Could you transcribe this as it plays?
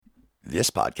This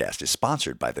podcast is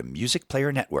sponsored by the Music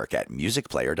Player Network at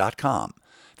musicplayer.com,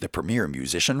 the premier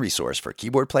musician resource for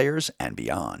keyboard players and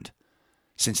beyond.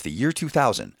 Since the year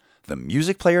 2000, the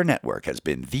Music Player Network has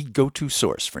been the go-to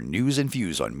source for news and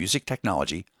views on music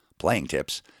technology, playing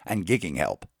tips, and gigging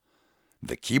help.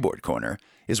 The Keyboard Corner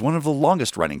is one of the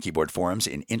longest-running keyboard forums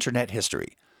in internet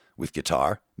history, with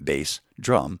guitar, bass,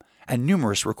 drum, and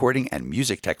numerous recording and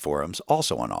music tech forums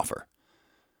also on offer.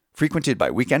 Frequented by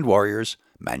weekend warriors,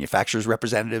 manufacturers'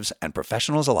 representatives, and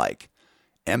professionals alike,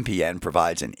 MPN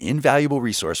provides an invaluable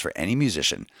resource for any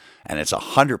musician, and it's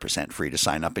 100% free to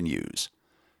sign up and use.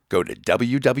 Go to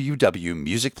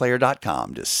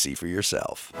www.musicplayer.com to see for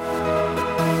yourself.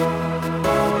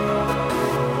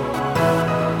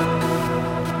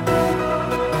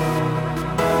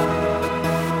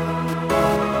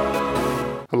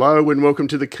 Hello and welcome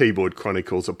to the Keyboard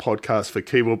Chronicles, a podcast for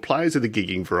keyboard players of the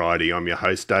gigging variety. I'm your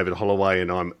host, David Holloway, and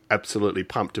I'm absolutely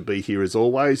pumped to be here as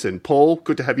always. And Paul,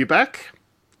 good to have you back.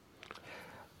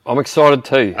 I'm excited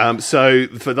too. So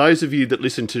for those of you that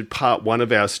listened to part one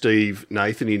of our Steve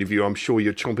Nathan interview, I'm sure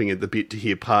you're chomping at the bit to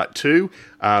hear part two.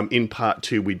 In part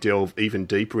two, we delve even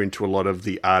deeper into a lot of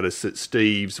the artists that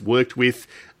Steve's worked with,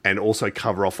 and also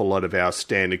cover off a lot of our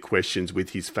standard questions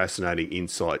with his fascinating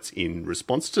insights in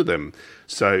response to them.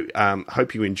 So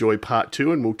hope you enjoy part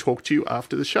two, and we'll talk to you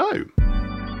after the show.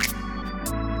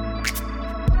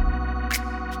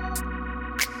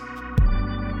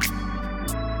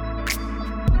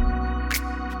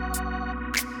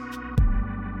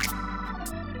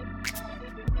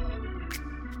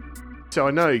 So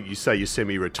I know you say you're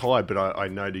semi-retired, but I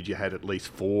noted you had at least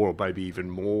 4 or maybe even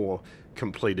more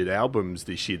completed albums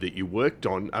this year that you worked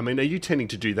on. I mean, are you tending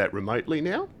to do that remotely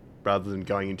now rather than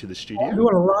going into the studio? I'm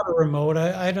doing a lot of remote.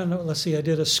 I don't know. Let's see. I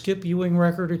did a Skip Ewing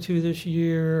record or two this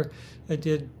year. I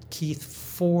did Keith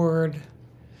Ford.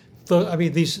 I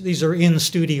mean, these are in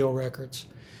studio records.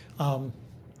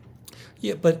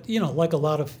 Yeah, but you know, like a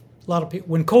lot of people,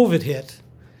 when COVID hit,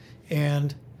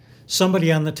 and somebody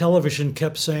on the television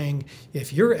kept saying,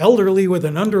 if you're elderly with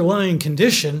an underlying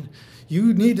condition,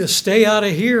 you need to stay out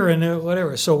of here and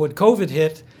whatever. So when COVID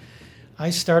hit,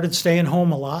 I started staying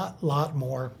home a lot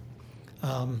more.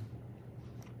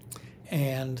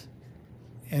 And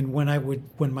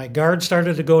when my guard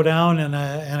started to go down, and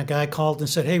a guy called and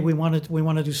said, hey, we want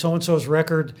to do so-and-so's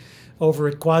record over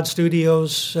at Quad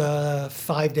Studios,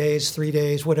 5 days, 3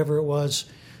 days, whatever it was.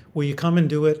 Will you come and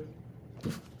do it?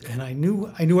 And I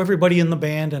knew everybody in the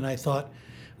band, and I thought,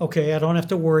 okay, I don't have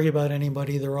to worry about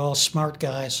anybody. They're all smart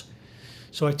guys.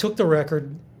 So I took the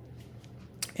record,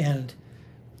 and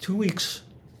 2 weeks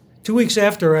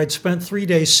after I'd spent 3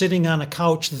 days sitting on a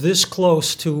couch this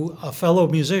close to a fellow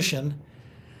musician,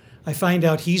 I find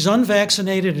out he's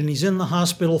unvaccinated and he's in the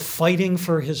hospital fighting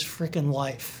for his frickin'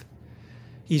 life.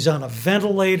 He's on a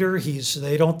ventilator.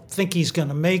 They don't think he's going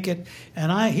to make it,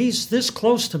 and he's this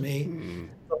close to me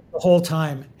the whole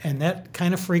time, and that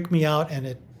kind of freaked me out, and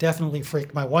it definitely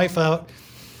freaked my wife out.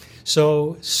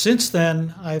 So since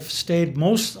then, I've stayed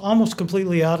almost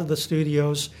completely out of the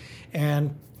studios,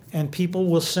 and people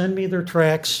will send me their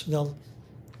tracks. They'll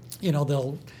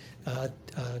Dropbox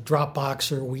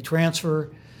or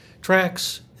WeTransfer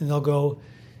tracks, and they'll go,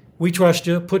 we trust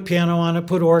you. Put piano on it,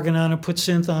 put organ on it, put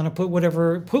synth on it, put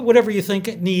whatever you think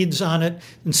it needs on it,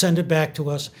 and send it back to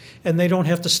us. And they don't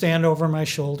have to stand over my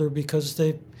shoulder because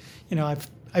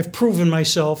I've proven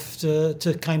myself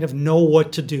to kind of know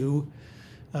what to do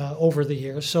over the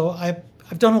years. So I've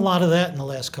done a lot of that in the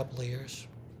last couple of years.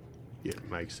 Yeah,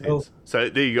 makes sense. So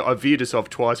there you go. I veered us off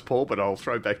twice, Paul, but I'll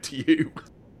throw back to you.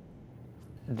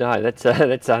 No, that's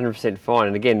 100% fine.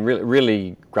 And again,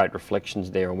 really great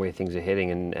reflections there on where things are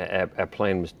heading. And our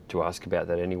plan was to ask about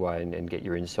that anyway and get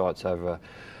your insights over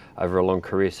a long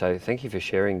career. So thank you for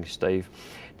sharing, Steve.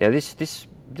 Now, this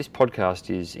podcast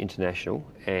is international,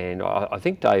 and I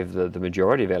think, Dave, the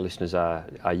majority of our listeners are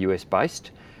US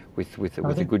based, with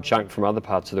a good chunk from other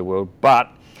parts of the world. But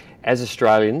as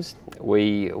Australians,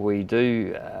 we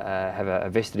do have a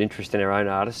vested interest in our own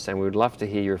artists, and we would love to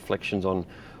hear your reflections on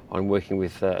working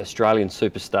with Australian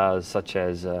superstars such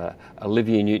as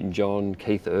Olivia Newton-John,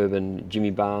 Keith Urban,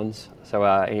 Jimmy Barnes. So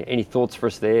any thoughts for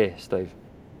us there, Steve?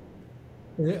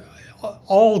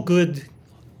 All good,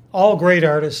 all great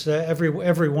artists,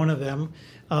 every one of them.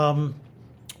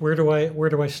 Where do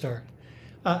I start?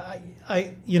 I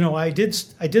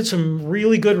did some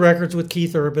really good records with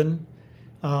Keith Urban.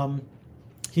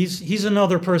 He's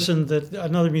another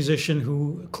musician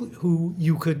who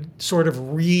you could sort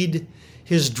of read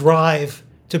his drive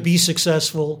to be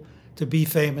successful, to be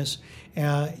famous,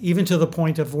 even to the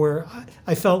point of where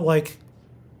I felt like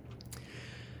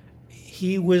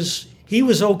he was he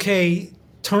was okay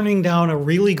turning down a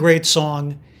really great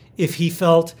song if he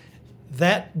felt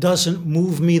that doesn't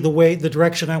move me the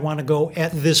direction I want to go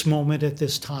at this moment, at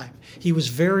this time. He was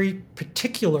very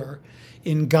particular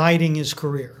in guiding his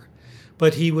career.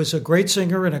 But he was a great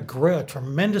singer and a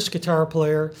tremendous guitar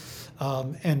player,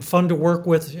 and fun to work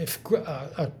with,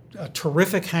 a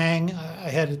terrific hang. I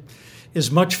had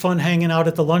as much fun hanging out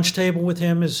at the lunch table with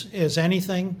him as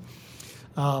anything.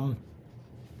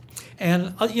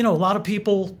 And a lot of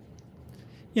people,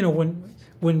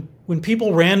 when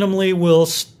people randomly will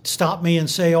stop me and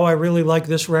say, "Oh, I really like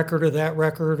this record or that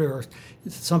record or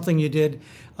something you did,"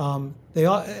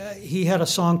 he had a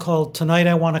song called "Tonight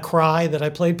I Want to Cry" that I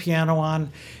played piano on,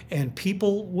 and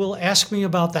people will ask me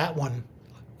about that one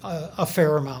a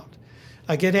fair amount.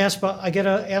 I get asked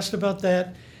about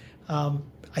that.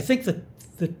 I think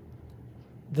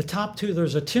the top two.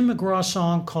 There's a Tim McGraw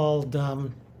song called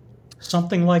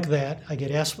 "Something Like That." I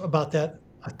get asked about that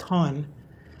a ton.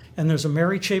 And there's a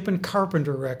Mary Chapin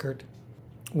Carpenter record,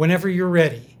 "Whenever You're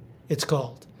Ready," it's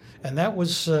called. And that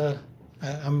was,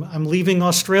 I'm leaving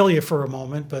Australia for a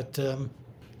moment, but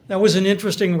that was an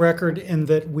interesting record in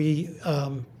that we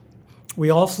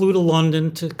all flew to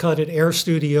London to cut at Air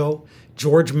Studio.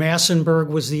 George Massenberg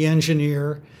was the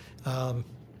engineer,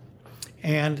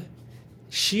 and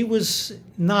she was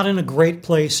not in a great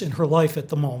place in her life at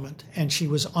the moment, and she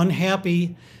was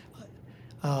unhappy.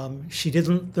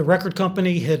 The record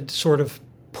company had sort of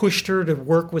pushed her to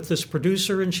work with this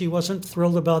producer, and she wasn't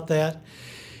thrilled about that.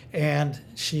 And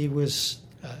she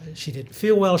didn't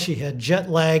feel well. She had jet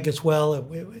lag as well.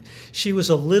 She was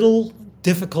a little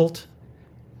difficult.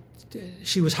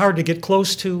 She was hard to get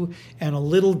close to and a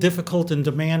little difficult and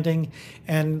demanding.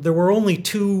 And there were only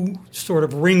two sort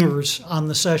of ringers on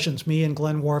the sessions, me and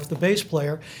Glenn Worf, the bass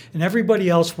player, and everybody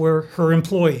else were her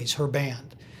employees, her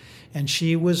band. And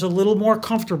she was a little more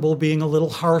comfortable being a little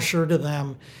harsher to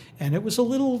them, and it was a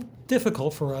little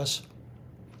difficult for us.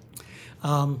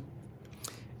 And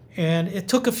it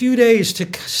took a few days to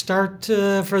start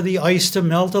for the ice to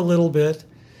melt a little bit.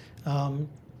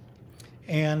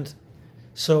 And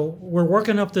so we're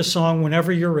working up this song,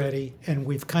 "Whenever You're Ready," and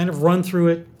we've kind of run through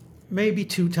it maybe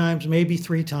 2 times, maybe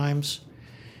 3 times,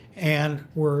 and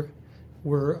we're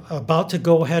about to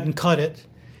go ahead and cut it.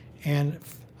 And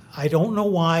I don't know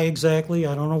why exactly.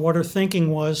 I don't know what her thinking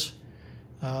was.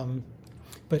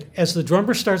 But as the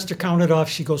drummer starts to count it off,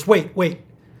 she goes, wait,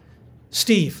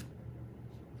 Steve,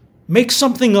 make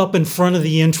something up in front of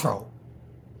the intro.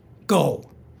 Go.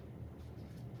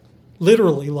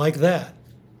 Literally like that.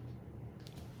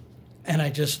 And I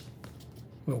just,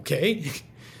 okay.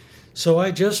 So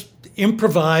I just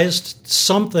improvised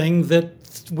something that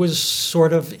was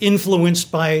sort of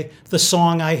influenced by the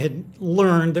song I had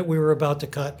learned that we were about to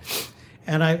cut,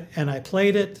 and I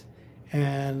played it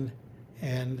and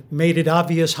made it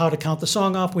obvious how to count the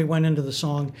song off. We went into the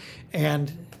song,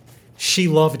 and she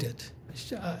loved it.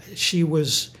 She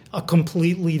was a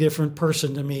completely different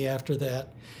person to me after that.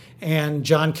 And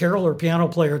John Carroll, her piano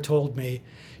player, told me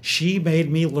she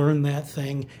made me learn that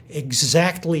thing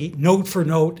exactly, note for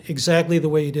note, exactly the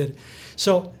way you did.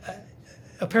 So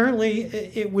apparently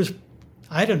it was,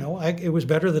 I don't know, it was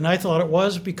better than I thought it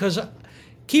was, because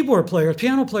keyboard players,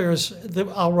 piano players,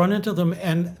 I'll run into them,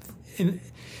 and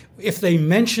if they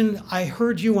mention, "I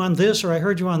heard you on this" or "I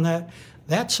heard you on that,"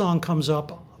 that song comes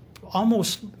up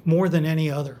almost more than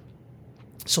any other.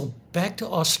 So back to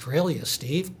Australia,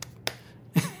 Steve.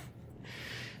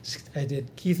 I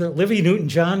did Olivia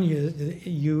Newton-John.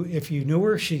 You, if you knew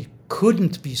her, she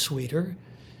couldn't be sweeter.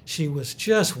 She was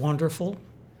just wonderful.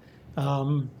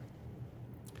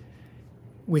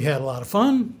 We had a lot of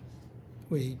fun.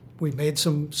 We made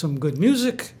some good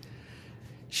music.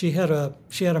 She had a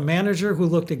manager who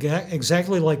looked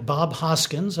exactly like Bob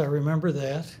Hoskins. I remember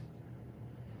that,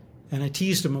 and I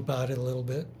teased him about it a little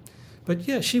bit. But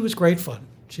yeah, she was great fun.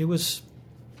 She was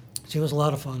a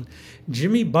lot of fun.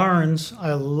 Jimmy Barnes,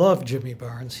 I love Jimmy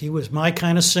Barnes. He was my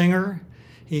kind of singer.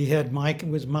 He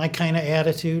was my kind of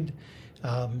attitude.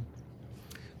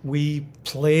 We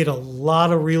played a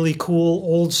lot of really cool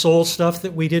old soul stuff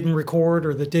that we didn't record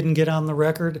or that didn't get on the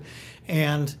record.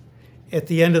 And at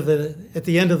the end of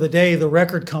the day, the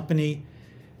record company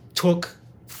took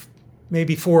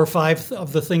maybe 4 or 5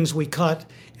 of the things we cut,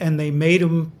 and they made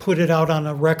them put it out on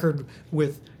a record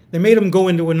they made them go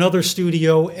into another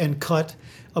studio and cut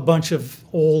a bunch of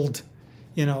old,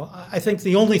 I think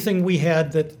the only thing we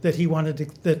had that he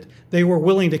wanted that they were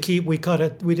willing to keep, we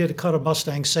did cut a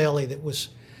Mustang Sally that was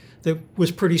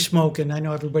pretty smoking. I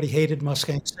know everybody hated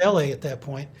Mustang Sally at that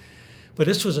point, but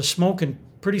this was a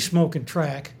pretty smoking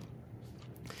track.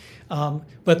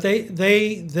 But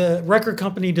the record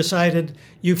company decided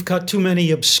you've cut too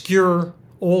many obscure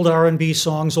old R&B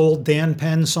songs, old Dan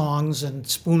Penn songs, and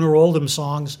Spooner Oldham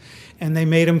songs, and they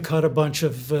made him cut a bunch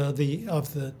of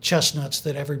the chestnuts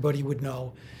that everybody would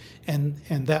know, and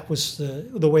that was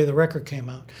the way the record came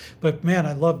out. But man,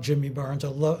 I love Jimmy Barnes. I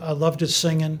loved his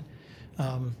singing.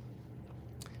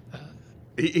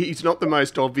 He's not the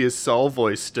most obvious soul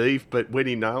voice, Steve, but when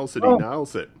he nails it, he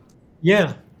nails it.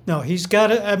 Yeah. No, he's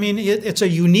got it. I mean, it's a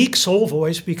unique soul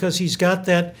voice because he's got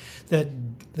that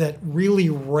really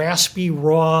raspy,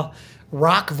 raw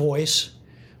rock voice,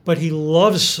 but he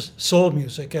loves soul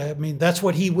music. I mean, that's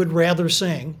what he would rather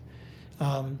sing.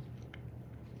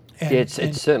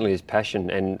 It's certainly his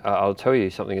passion, and I'll tell you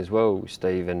something as well,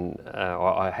 Steve. And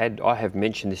I have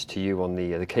mentioned this to you on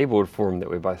the keyboard forum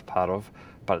that we're both part of,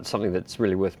 but it's something that's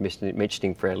really worth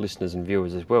mentioning for our listeners and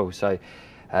viewers as well. So.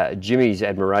 Jimmy's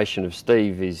admiration of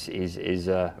Steve is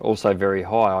also very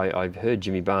high. I've heard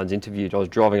Jimmy Barnes interviewed. I was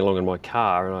driving along in my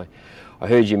car and I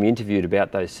heard Jimmy interviewed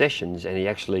about those sessions, and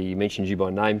he mentioned you by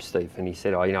name, Steve, and he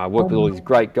said, I worked with all these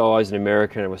great guys in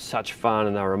America and it was such fun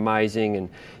and they were amazing, and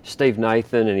Steve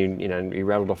Nathan, and he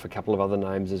rattled off a couple of other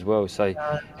names as well. So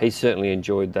he certainly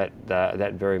enjoyed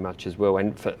that very much as well.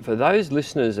 And for those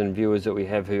listeners and viewers that we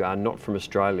have who are not from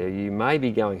Australia, you may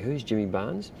be going, who's Jimmy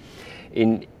Barnes?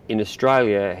 In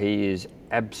Australia, he is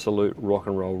absolute rock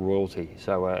and roll royalty.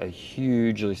 So a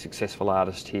hugely successful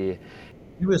artist here.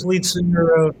 He was lead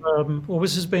singer of what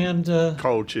was his band?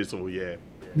 Cold Chisel, yeah.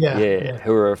 Yeah,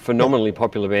 who were a phenomenally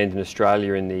popular band in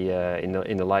Australia in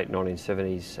the late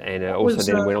 1970s, and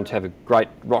then went on to have a great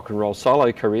rock and roll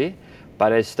solo career.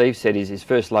 But as Steve said, his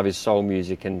first love is soul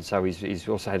music, and so he's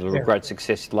also had a little great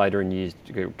success later in years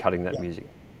cutting that music.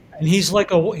 And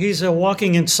he's a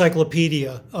walking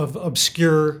encyclopedia of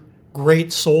obscure,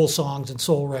 great soul songs and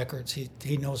soul records.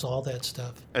 He knows all that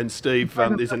stuff. And Steve,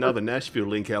 there's another Nashville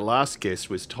link. Our last guest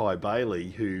was Ty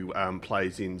Bailey, who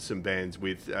plays in some bands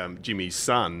with Jimmy's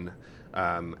son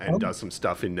and does some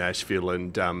stuff in Nashville.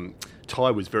 And Ty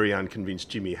was very unconvinced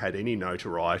Jimmy had any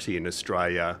notoriety in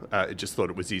Australia. Just thought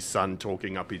it was his son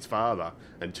talking up his father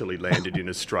until he landed in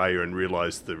Australia and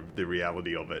realised the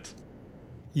reality of it.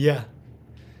 Yeah.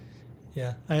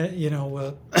 Yeah, I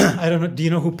don't know. Do you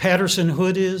know who Patterson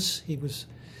Hood is? He was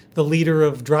the leader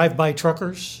of Drive-By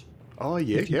Truckers. Oh,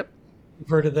 yeah, yep. You've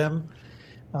heard of them.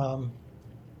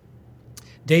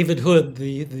 David Hood,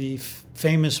 the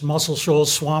famous Muscle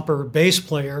Shoals Swamper bass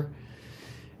player,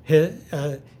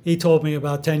 he told me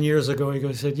about 10 years ago.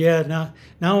 He said, "Yeah,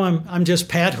 now I'm just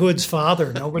Pat Hood's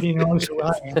father. Nobody knows who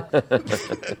I am."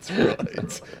 That's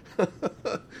right.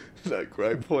 No,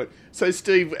 great point. So,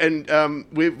 Steve, and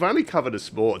we've only covered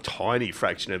a tiny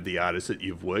fraction of the artists that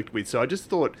you've worked with. So I just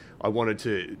thought I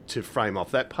wanted to frame off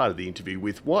that part of the interview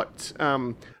with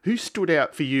who stood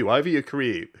out for you over your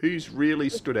career? Who's really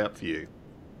stood out for you?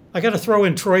 I got to throw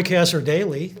in Troy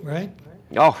Cassar-Daley, right?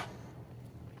 Oh,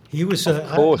 he was of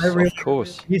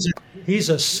course. He's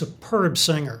a superb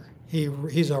singer.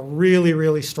 He's a really,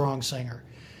 really strong singer.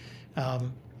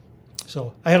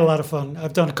 So I had a lot of fun.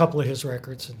 I've done a couple of his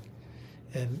records,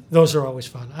 and those are always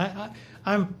fun.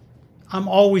 I'm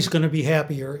always going to be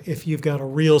happier if you've got a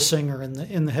real singer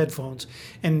in the headphones.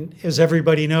 And as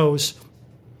everybody knows,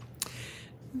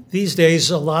 these days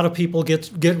a lot of people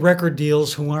get record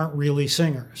deals who aren't really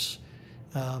singers,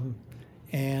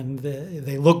 and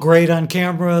they look great on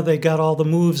camera. They got all the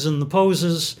moves and the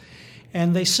poses,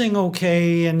 and they sing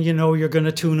okay. And you're going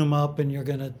to tune them up, and you're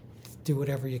going to do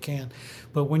whatever you can.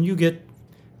 But when you get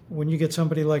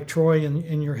somebody like Troy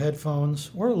in your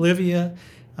headphones, or Olivia,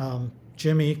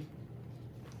 Jimmy,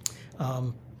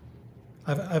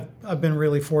 I've been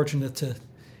really fortunate to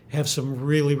have some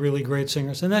really, really great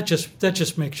singers, and that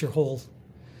just makes your whole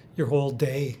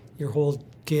day, your whole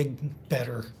gig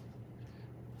better.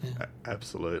 Yeah.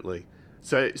 Absolutely.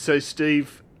 So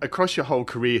Steve, across your whole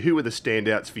career, who are the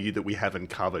standouts for you that we haven't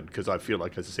covered? Because I feel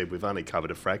like, as I said, we've only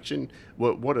covered a fraction.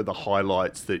 What are the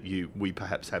highlights that we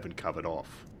perhaps haven't covered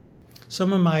off?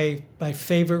 Some of my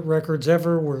favorite records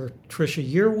ever were Trisha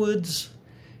Yearwood's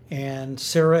and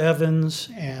Sarah Evans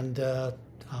and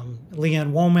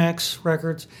Leanne Womack's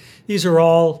records. These are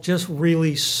all just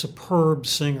really superb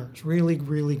singers, really,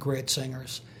 really great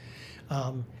singers.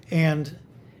 And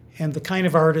the kind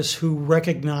of artists who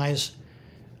recognize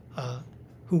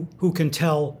who can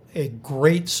tell a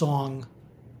great song,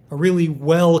 a really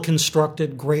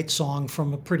well-constructed great song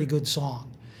from a pretty good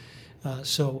song.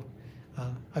 So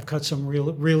I've cut some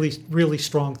really, really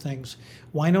strong things.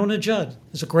 Wynonna Judd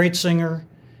is a great singer.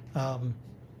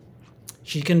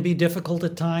 She can be difficult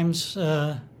at times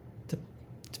to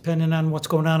depending on what's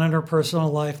going on in her personal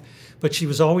life. But she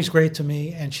was always great to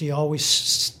me, and she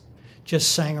always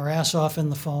just sang her ass off in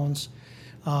the phones.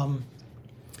 I'm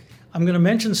going to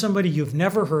mention somebody you've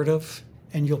never heard of,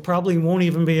 and you'll probably won't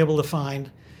even be able to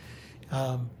find.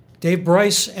 Dave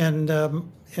Bryce and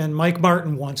Mike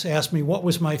Martin once asked me what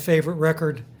was my favorite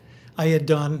record I had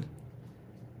done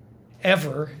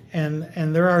ever,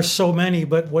 and there are so many,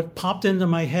 but what popped into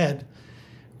my head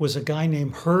was a guy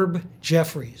named Herb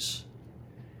Jeffries.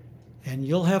 And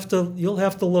you'll have to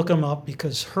look him up,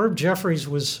 because Herb Jeffries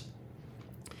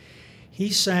he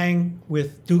sang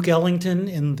with Duke Ellington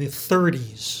in the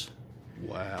 30s.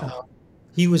 Wow.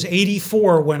 He was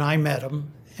 84 when I met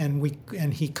him, and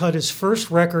he cut his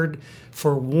first record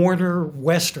for Warner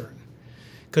Western,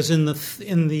 because in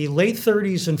the late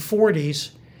 30s and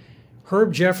 40s,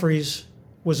 Herb Jeffries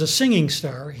was a singing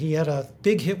star. He had a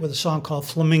big hit with a song called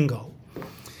Flamingo,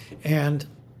 and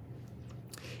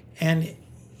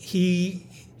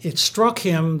it struck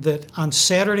him that on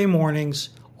Saturday mornings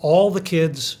all the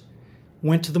kids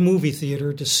went to the movie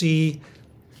theater to see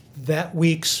that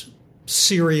week's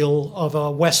serial of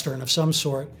a Western of some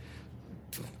sort.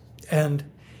 And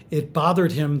it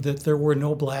bothered him that there were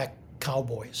no black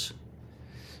cowboys.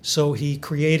 So he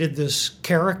created this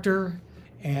character,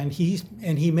 and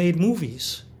he made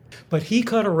movies. But he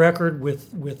cut a record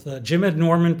with Jim Ed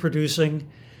Norman producing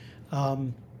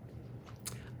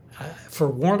for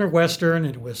Warner Western.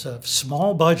 It was a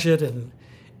small budget, and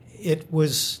it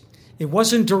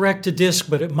wasn't direct to disc,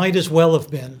 but it might as well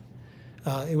have been.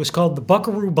 It was called The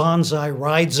Buckaroo Banzai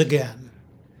Rides Again.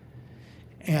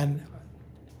 And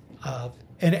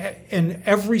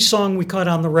every song we cut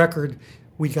on the record,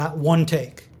 we got one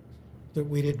take. That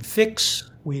we didn't fix,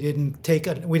 we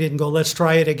didn't go, let's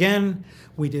try it again.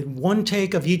 We did one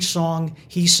take of each song.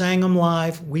 He sang them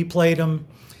live, we played them.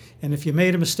 And if you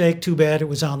made a mistake, too bad, it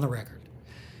was on the record.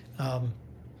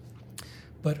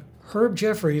 But Herb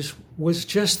Jeffries was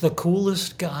just the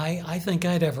coolest guy I think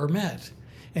I'd ever met.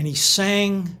 And he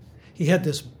had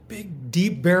this big,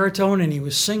 deep baritone, and he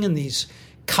was singing these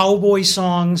cowboy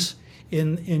songs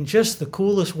in just the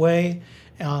coolest way.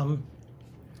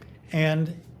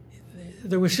 And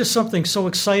there was just something so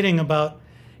exciting about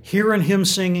hearing him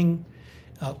singing,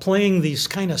 playing these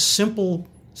kind of simple,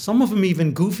 some of them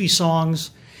even goofy songs,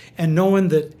 and knowing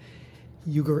that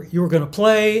you were going to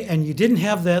play, and you didn't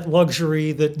have that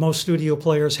luxury that most studio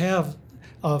players have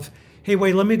of, hey,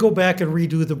 wait, let me go back and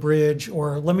redo the bridge,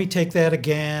 or let me take that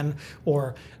again,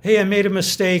 or, hey, I made a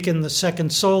mistake in the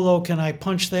second solo, can I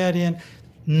punch that in?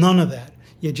 None of that.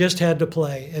 You just had to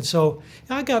play. And so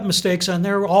I got mistakes on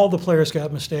there. All the players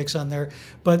got mistakes on there.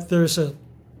 But there's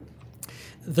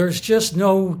just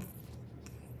nothing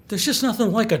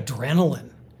like adrenaline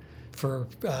for,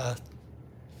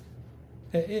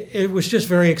 it was just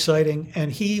very exciting.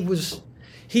 And he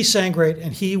sang great,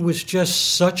 and he was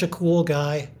just such a cool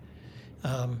guy.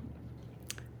 And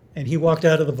he walked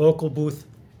out of the vocal booth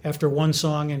after one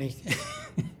song, and he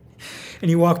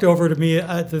walked over to me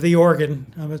at the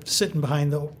organ. I'm sitting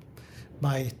behind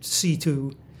my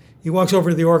C2. He walks over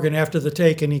to the organ after the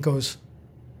take, and he goes,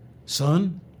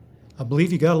 "Son, I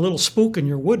believe you got a little spook in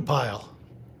your wood pile."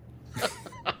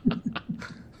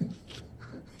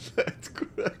 That's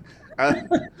good.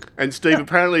 And Steve,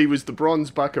 apparently he was the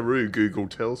Bronze Buckaroo, Google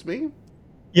tells me.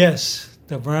 Yes,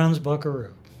 the Bronze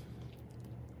Buckaroo.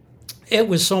 It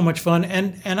was so much fun,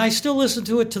 and I still listen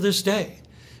to it to this day.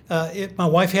 My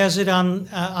wife has it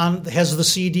has the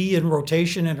CD in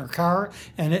rotation in her car,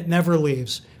 and it never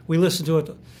leaves. We listen to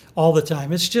it all the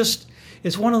time.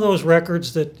 It's one of those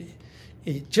records that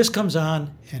it just comes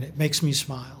on and it makes me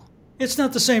smile. It's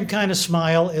not the same kind of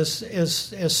smile as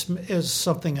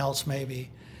something else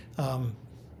maybe. And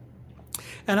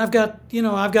I've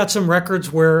got some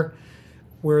records where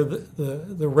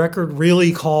the record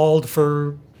really called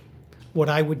for what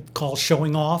I would call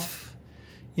showing off.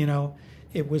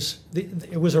 It was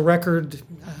a record,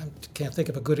 I can't think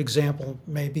of a good example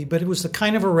maybe, but it was the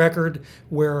kind of a record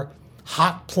where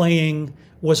hot playing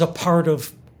was a part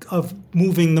of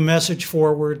moving the message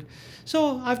forward.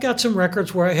 So I've got some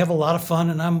records where I have a lot of fun,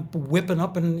 and I'm whipping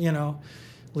up, and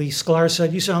Lee Sklar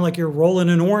said, "You sound like you're rolling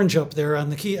an orange up there on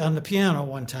the piano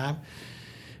one time."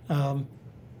 But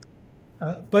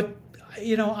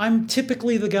I'm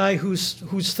typically the guy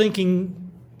who's thinking.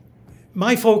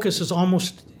 My focus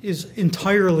is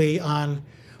entirely on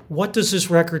what does this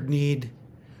record need?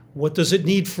 What does it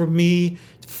need from me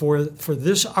for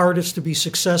this artist to be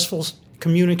successful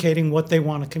communicating what they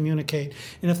want to communicate?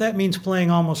 And if that means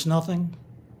playing almost nothing,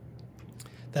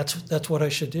 that's what I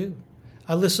should do.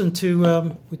 I listened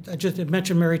to, I just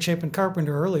mentioned Mary Chapin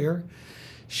Carpenter earlier.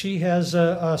 She has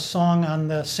a song on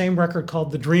the same record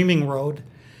called The Dreaming Road.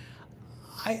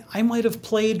 I might have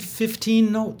played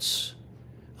 15 notes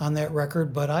on that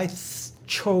record, but I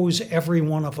chose every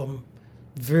one of them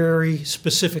very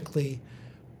specifically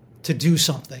to do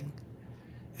something.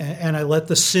 And I let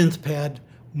the synth pad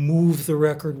move the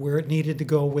record where it needed to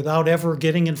go without ever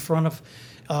getting in front of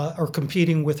or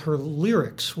competing with her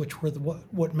lyrics, which were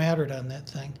what mattered on that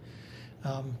thing.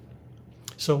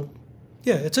 So,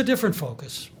 yeah, it's a different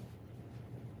focus.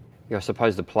 Yeah, I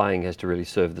suppose the playing has to really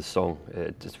serve the song.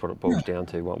 It's what it boils down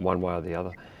to, one way or the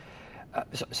other.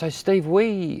 So Steve,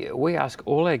 we ask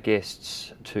all our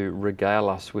guests to regale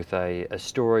us with a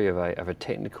story of a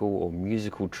technical or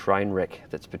musical train wreck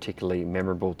that's particularly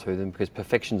memorable to them, because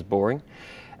perfection's boring.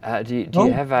 Do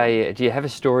you have a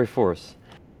story for us?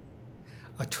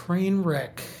 A train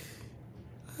wreck.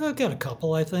 I've got a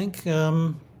couple, I think.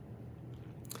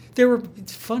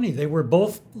 It's funny, they were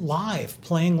both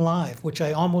playing live, which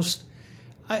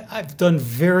I've done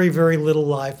very, very little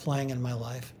live playing in my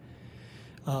life.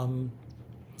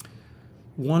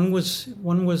 One was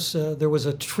there was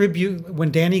a tribute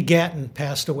when Danny Gatton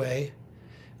passed away.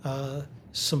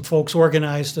 Some folks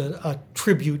organized a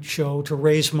tribute show to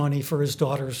raise money for his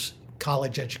daughter's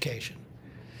college education,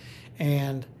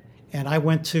 and I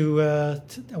went to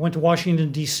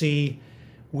Washington D.C.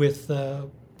 with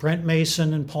Brent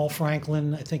Mason and Paul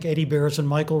Franklin, I think Eddie Bears and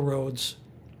Michael Rhodes,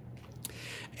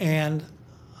 and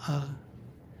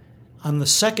on the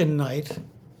second night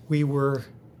we were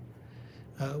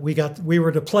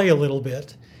to play a little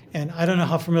bit, and I don't know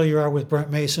how familiar you are with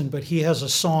Brent Mason, but he has a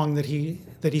song that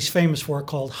he's famous for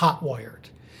called Hot Wired,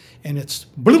 and it's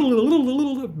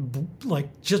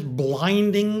like just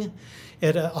blinding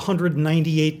at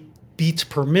 198 beats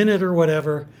per minute or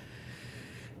whatever.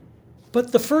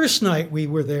 But the first night we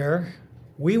were there,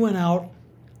 we went out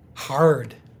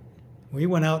hard. We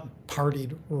went out and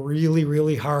partied really,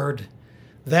 really hard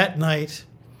that night,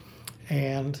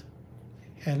 and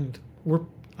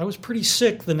I was pretty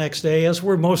sick the next day, as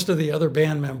were most of the other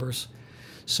band members.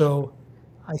 So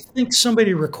I think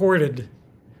somebody recorded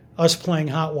us playing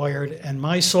Hot Wired, and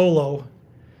my solo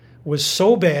was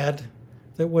so bad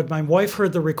that when my wife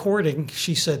heard the recording,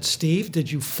 she said, "Steve,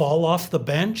 did you fall off the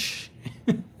bench?"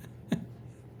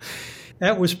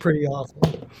 That was pretty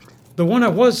awful. The one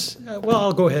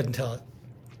I'll go ahead and tell it.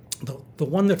 The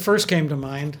one that first came to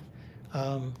mind,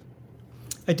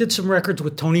 I did some records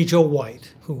with Tony Joe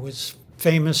White, who was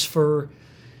famous for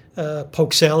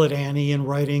Poke Salad Annie and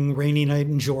writing Rainy Night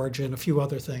in Georgia and a few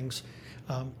other things.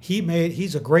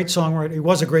 He's a great songwriter. He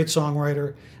was a great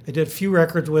songwriter. I did a few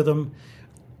records with him.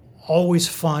 Always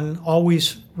fun,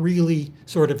 always really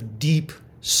sort of deep,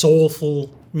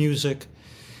 soulful music.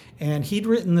 And he'd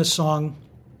written this song,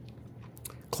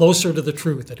 Closer to the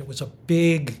Truth, that it was a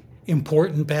big,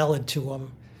 important ballad to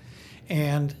him.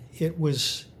 And it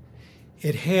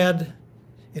had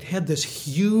this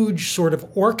huge sort of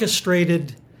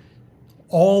orchestrated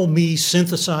all-me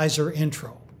synthesizer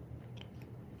intro.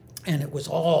 And it was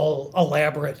all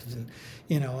elaborate,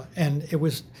 and it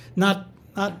was not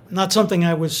something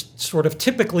I was sort of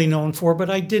typically known for,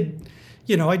 but I did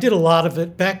a lot of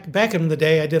it. Back in the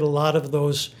day, I did a lot of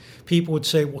those. People would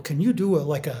say, well, can you do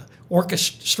a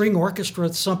string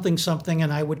orchestra, something,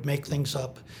 and I would make things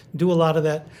up. Do a lot of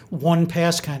that one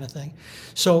pass kind of thing.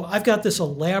 So I've got this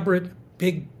elaborate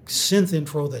big synth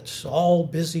intro that's all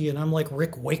busy, and I'm like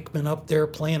Rick Wakeman up there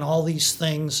playing all these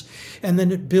things, and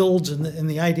then it builds, and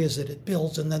the idea is that it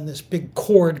builds, and then this big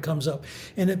chord comes up,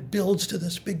 and it builds to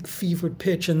this big fevered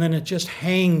pitch, and then it just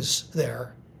hangs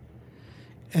there.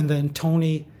 And then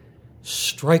Tony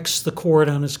strikes the chord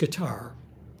on his guitar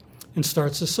and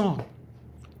starts the song.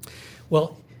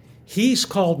 Well, he's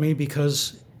called me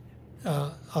because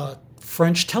a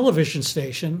French television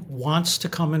station wants to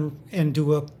come and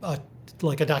do a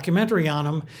documentary on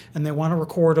him, and they want to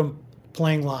record him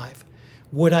playing live.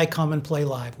 Would I come and play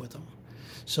live with him?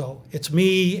 So it's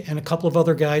me and a couple of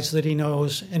other guys that he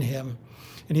knows and him,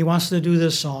 and he wants to do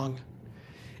this song.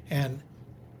 And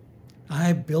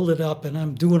I build it up, and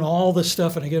I'm doing all this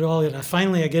stuff, and I get all it, and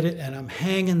finally I get it, and I'm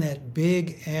hanging that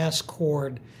big-ass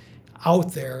chord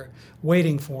out there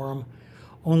waiting for him,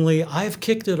 only I've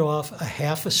kicked it off a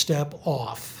half a step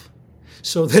off,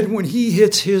 so that when he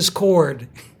hits his chord,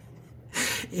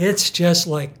 it's just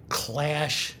like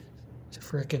Clash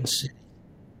frickin' City.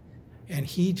 And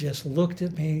he just looked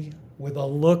at me with a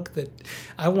look that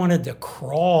I wanted to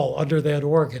crawl under that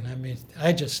organ. I mean,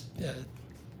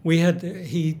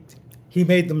 he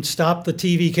made them stop the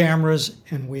TV cameras,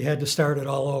 and we had to start it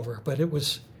all over. But it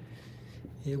was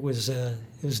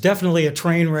definitely a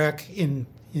train wreck in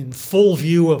in full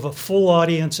view of a full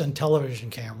audience and television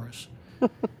cameras.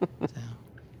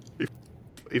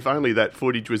 If only that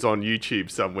footage was on YouTube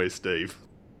somewhere, Steve.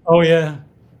 Oh, yeah.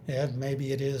 Yeah,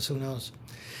 maybe it is. Who knows?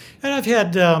 And I've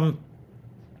had,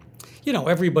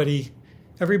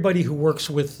 everybody who works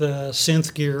with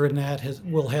synth gear and that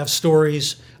will have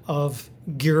stories of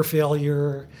gear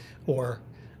failure, or,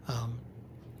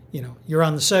 you're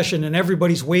on the session and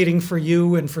everybody's waiting for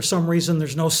you, and for some reason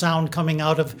there's no sound coming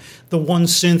out of the one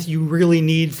synth you really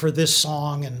need for this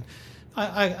song. And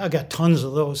I got tons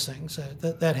of those things.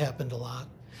 That happened a lot.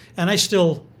 And I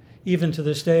still, even to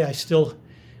this day,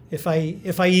 if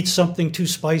I eat something too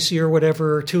spicy or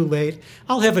whatever, or too late,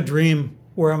 I'll have a dream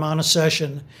where I'm on a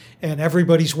session and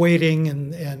everybody's waiting,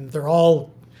 and they're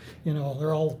all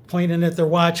pointing at their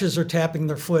watches or tapping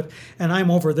their foot, and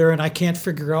I'm over there and I can't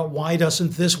figure out why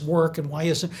doesn't this work, and why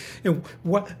isn't,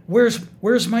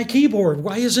 where's my keyboard?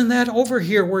 Why isn't that over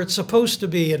here where it's supposed to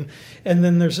be? And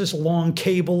then there's this long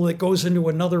cable that goes into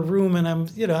another room, and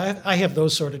I have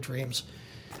those sort of dreams.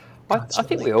 I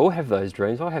think we all have those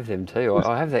dreams. I have them too.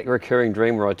 I have that recurring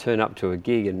dream where I turn up to a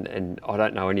gig and I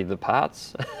don't know any of the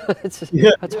parts.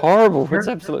 It's horrible. It's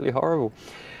absolutely horrible.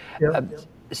 Yeah.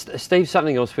 Steve,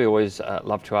 something else we always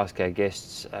love to ask our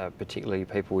guests, particularly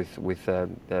people with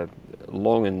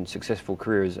long and successful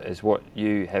careers as what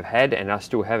you have had and are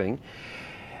still having,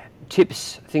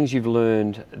 tips, things you've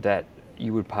learned that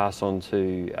you would pass on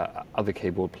to other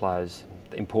keyboard players,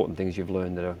 important things you've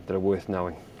learned that are worth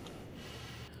knowing.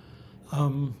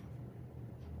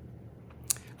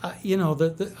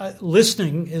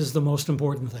 Listening is the most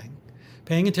important thing.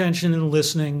 Paying attention and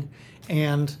listening,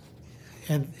 and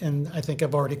I think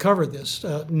I've already covered this.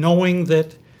 Knowing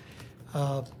that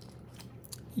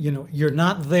you're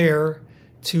not there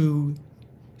to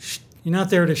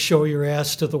show your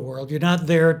ass to the world. You're not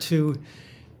there to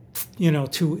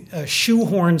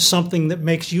shoehorn something that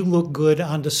makes you look good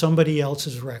onto somebody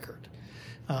else's record.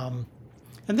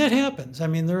 And that happens. I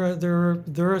mean, there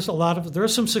are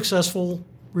some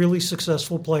really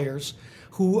successful players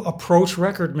who approach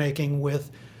record making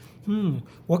with,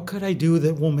 what could I do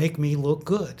that will make me look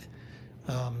good?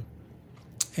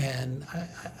 And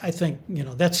I think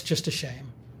that's just a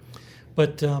shame.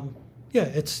 But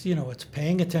it's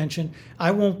paying attention.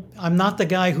 I'm not the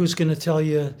guy who's going to tell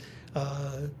you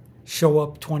show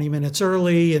up 20 minutes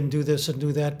early and do this and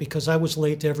do that, because I was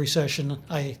late to every session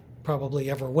I probably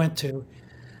ever went to.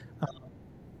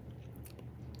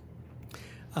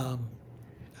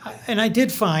 And I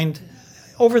did find,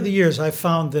 over the years, I've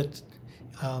found that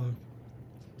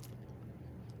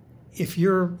if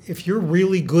you're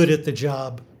really good at the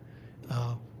job,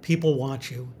 people want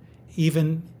you,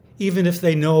 even if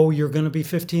they know you're going to be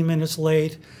 15 minutes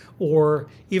late, or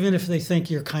even if they think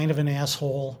you're kind of an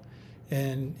asshole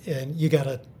and you got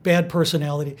a bad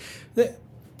personality.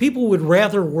 People would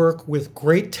rather work with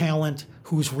great talent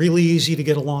who's really easy to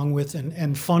get along with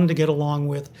and fun to get along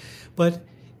with. But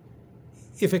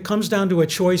if it comes down to a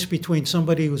choice between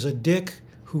somebody who's a dick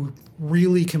who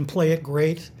really can play it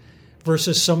great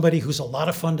versus somebody who's a lot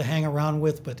of fun to hang around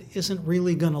with but isn't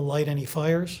really going to light any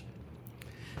fires,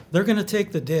 they're going to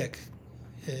take the dick.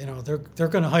 They're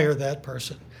going to hire that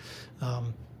person. I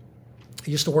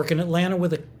used to work in Atlanta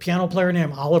with a piano player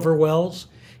named Oliver Wells.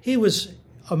 He was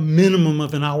a minimum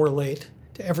of an hour late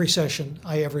to every session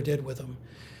I ever did with him.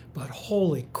 But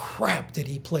holy crap, did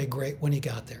he play great when he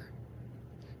got there.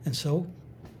 And so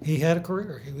he had a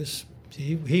career.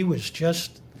 He was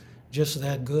just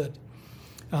that good.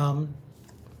 And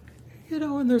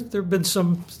there've been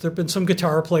some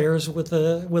guitar players with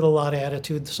a lot of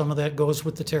attitude. Some of that goes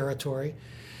with the territory.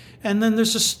 And then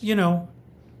there's this,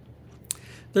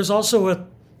 there's also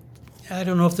I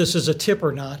don't know if this is a tip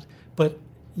or not, but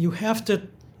you have to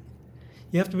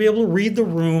be able to read the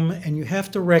room, and you have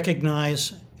to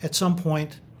recognize at some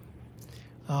point,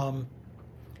 am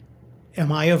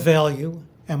I of value?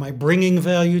 Am I bringing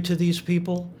value to these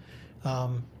people?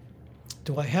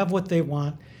 Do I have what they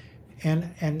want?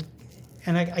 And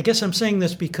I guess I'm saying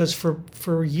this because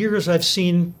for years I've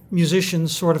seen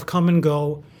musicians sort of come and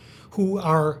go who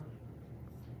are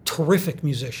terrific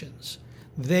musicians.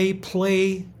 They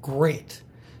play great.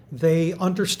 They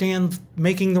understand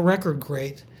making the record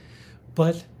great,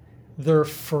 but they're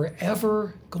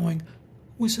forever going,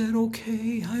 was that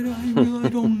okay? I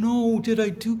don't know.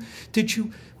 Do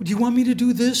you want me to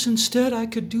do this instead? I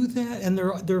could do that. And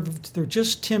they're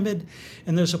just timid.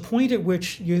 And there's a point at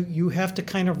which you have to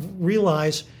kind of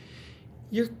realize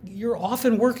you're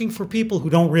often working for people who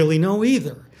don't really know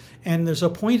either. And there's a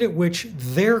point at which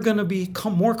they're going to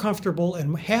become more comfortable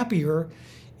and happier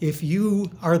if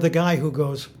you are the guy who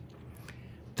goes,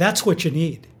 that's what you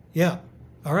need. Yeah,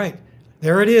 All right,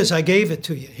 there it is. I gave it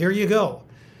to you. Here you go.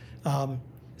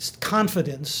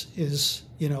 Confidence is,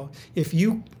 if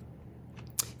you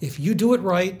do it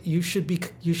right, you should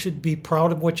be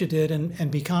proud of what you did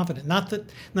and be confident. Not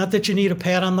that you need a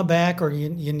pat on the back or you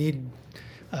need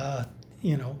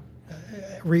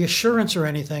reassurance or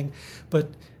anything, but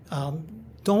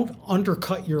don't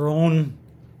undercut your own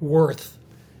worth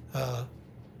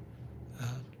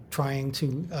trying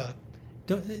to.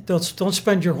 Don't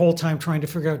spend your whole time trying to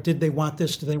figure out, did they want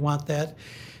this, do they want that.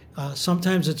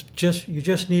 Sometimes you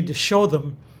just need to show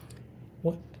them,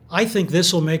 I think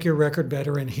this will make your record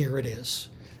better, and here it is.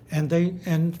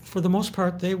 And for the most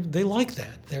part, they like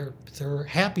that. They're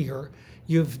happier.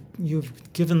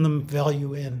 You've given them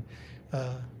value in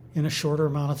a shorter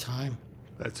amount of time.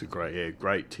 That's a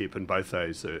great tip, and both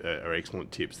those are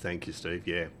excellent tips. Thank you, Steve.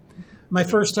 Yeah. My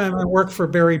first time I worked for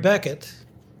Barry Beckett,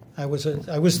 I was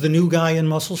the new guy in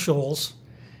Muscle Shoals,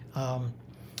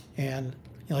 and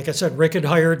like I said, Rick had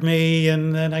hired me,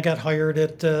 and then I got hired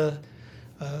at,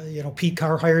 Pete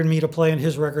Carr hired me to play on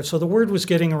his record. So the word was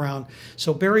getting around.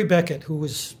 So Barry Beckett, who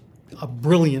was a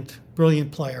brilliant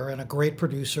player and a great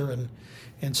producer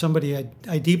and somebody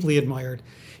I deeply admired,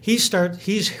 he's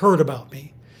heard about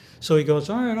me. So he goes,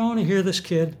 all right, I want to hear this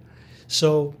kid.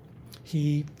 So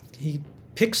he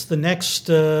picks the next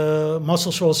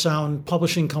Muscle Shoals Sound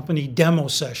publishing company demo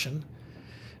session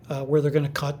where they're going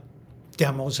to cut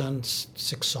demos on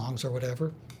 6 songs or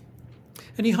whatever.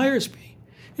 And he hires me.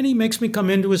 And he makes me come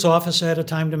into his office at a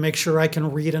time to make sure I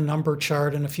can read a number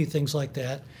chart and a few things like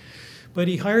that. But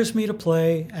he hires me to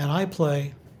play, and I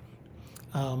play.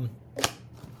 And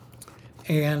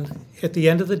at the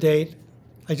end of the date,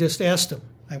 I just asked him.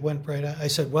 I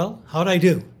said, well, how'd I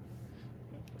do?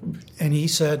 And he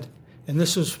said, and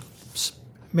this was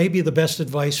maybe the best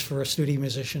advice for a studio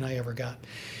musician I ever got.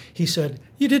 He said,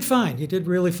 you did fine. You did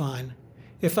really fine.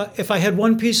 If I had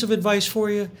one piece of advice for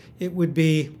you, it would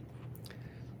be,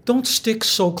 don't stick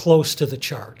so close to the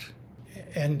chart.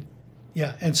 And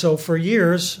so for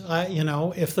years,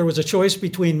 if there was a choice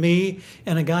between me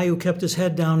and a guy who kept his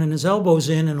head down and his elbows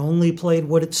in and only played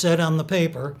what it said on the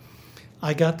paper,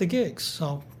 I got the gigs.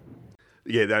 So.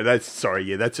 Yeah, that's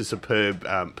a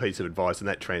superb piece of advice, and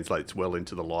that translates well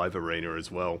into the live arena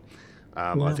as well.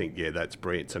 I think, that's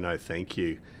brilliant. So no, thank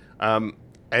you.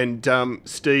 And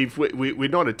Steve, we're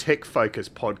not a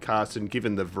tech-focused podcast, and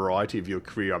given the variety of your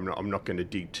career, I'm not going to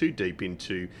dig too deep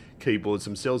into keyboards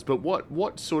themselves. But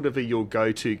what sort of are your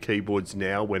go-to keyboards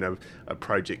now when a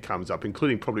project comes up,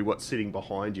 including probably what's sitting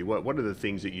behind you? What are the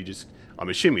things that you just? I'm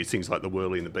assuming it's things like the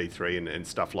Whirly and the B3 and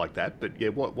stuff like that. But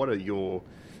what are your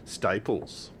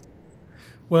staples?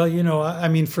 Well,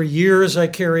 for years I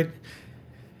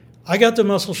got to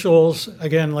Muscle Shoals,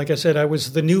 again, like I said, I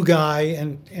was the new guy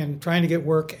and trying to get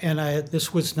work, and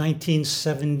this was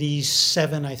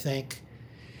 1977, I think.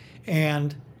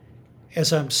 And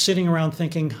as I'm sitting around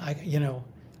thinking,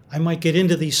 I might get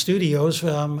into these studios,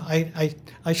 I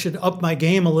should up my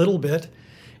game a little bit.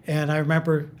 And I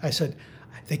remember I said,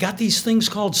 they got these things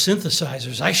called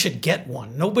synthesizers. I should get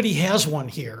one. Nobody has one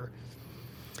here.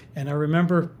 And I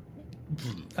remember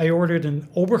I ordered an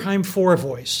Oberheim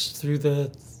 4-voice through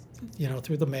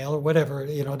the mail or whatever,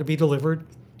 to be delivered.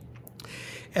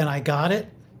 And I got it,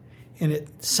 and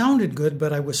it sounded good,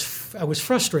 but I was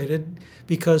frustrated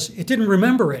because it didn't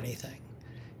remember anything.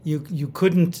 You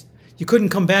couldn't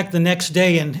come back the next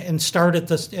day and start at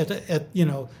the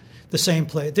same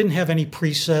place. It didn't have any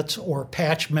presets or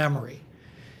patch memory.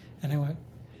 And I went,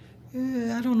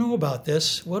 I don't know about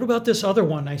this. What about this other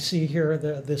one I see here,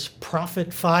 this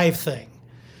Prophet 5 thing?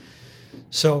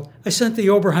 So I sent the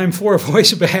Oberheim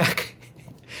 4-voice back,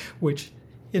 which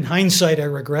in hindsight I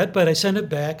regret, but I sent it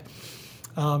back.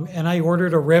 And I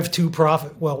ordered a Rev 2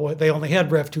 Prophet. Well, they only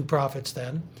had Rev 2 Prophets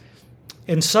then.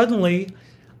 And suddenly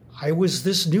I was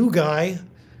this new guy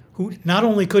who not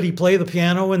only could he play the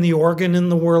piano and the organ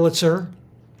and the Wurlitzer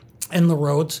and the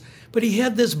Rhodes, but he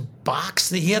had this box,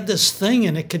 he had this thing,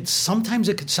 and sometimes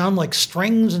it could sound like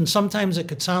strings, and sometimes it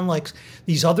could sound like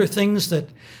these other things that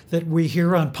we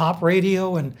hear on pop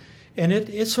radio, and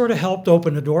it sort of helped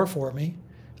open the door for me,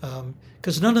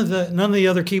 because none of the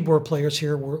other keyboard players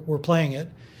here were playing it.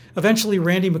 Eventually,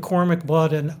 Randy McCormick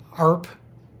bought an ARP.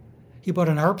 He bought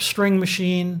an ARP string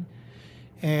machine,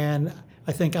 and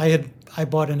I think I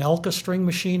bought an Elka string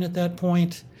machine at that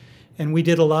point. And we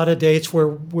did a lot of dates where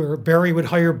Barry would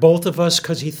hire both of us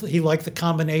because he liked the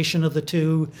combination of the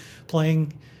two,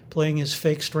 playing his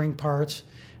fake string parts.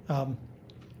 And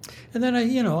then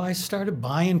I started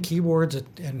buying keyboards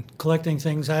and collecting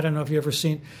things. I don't know if you've ever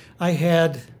seen. I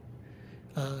had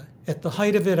at the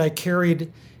height of it, I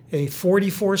carried a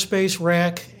 44 space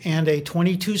rack and a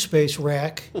 22 space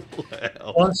rack, Wow.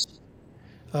 plus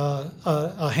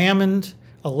a Hammond,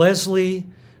 a Leslie,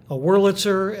 a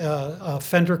Wurlitzer, a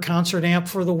Fender concert amp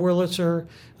for the Wurlitzer.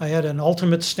 I had an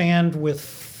Ultimate stand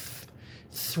with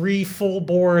 3 full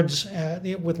boards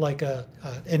with like an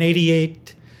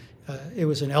 88. It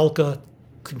was an Elka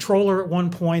controller at one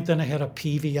point. Then I had a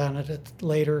Peavey on it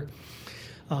later.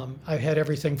 I had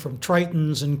everything from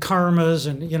Tritons and Karmas,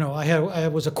 and I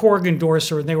was a Korg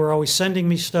endorser, and they were always sending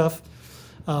me stuff.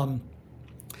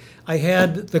 I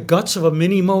had the guts of a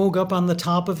Mini Moog up on the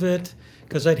top of it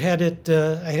because I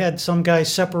had some guy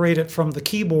separate it from the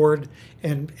keyboard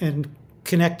and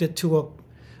connect it to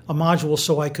a module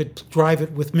so I could drive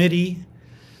it with MIDI.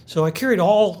 So I carried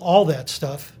all that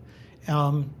stuff,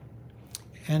 and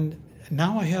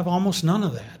now I have almost none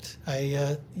of that.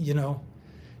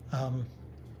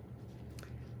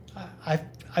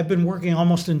 I've been working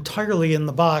almost entirely in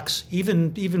the box,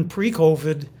 even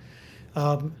pre-COVID.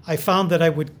 I found that I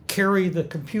would carry the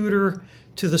computer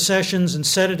to the sessions and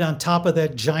set it on top of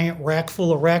that giant rack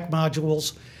full of rack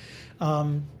modules.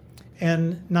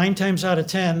 And 9 times out of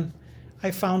 10,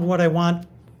 I found what I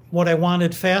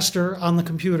wanted faster on the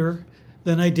computer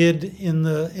than I did in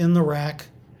the rack.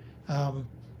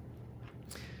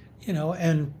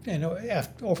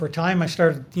 Over time I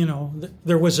started,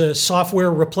 there was a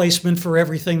software replacement for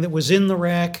everything that was in the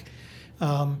rack.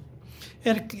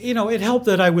 It helped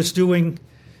that I was doing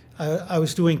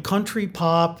country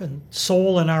pop and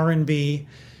soul and R&B.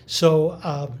 So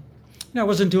I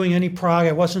wasn't doing any prog.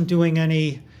 I wasn't doing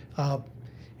any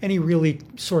really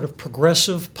sort of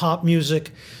progressive pop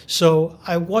music. So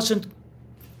I wasn't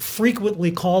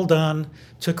frequently called on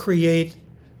to create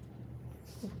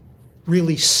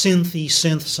really synthy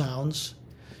synth sounds.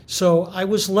 So I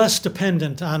was less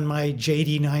dependent on my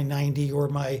JD990 or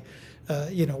my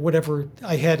whatever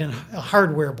I had in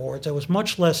hardware boards. I was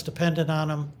much less dependent on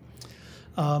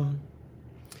them.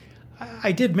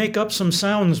 I did make up some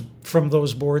sounds from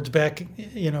those boards back,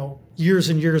 years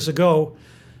and years ago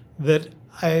that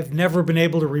I've never been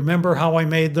able to remember how I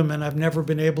made them, and I've never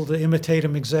been able to imitate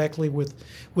them exactly with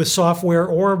software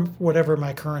or whatever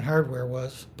my current hardware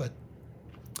was. But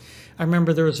I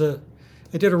remember I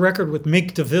did a record with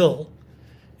Mick DeVille,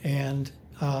 and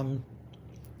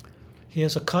he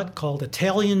has a cut called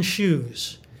Italian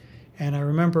Shoes. And I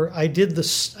remember I did a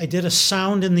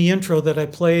sound in the intro that I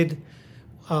played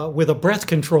with a breath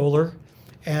controller,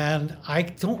 and I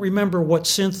don't remember what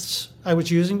synths I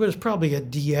was using, but it was probably a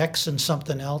DX and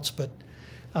something else. But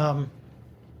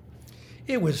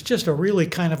it was just a really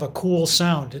kind of a cool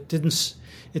sound. It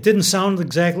didn't sound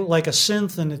exactly like a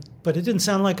synth, but it didn't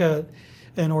sound like an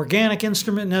organic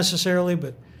instrument necessarily.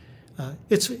 But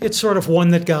it's sort of one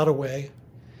that got away.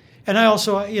 And I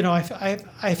also,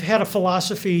 I've had a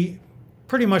philosophy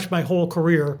pretty much my whole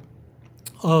career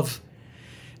of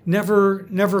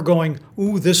never going,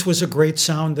 ooh, this was a great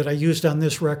sound that I used on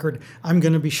this record. I'm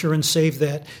going to be sure and save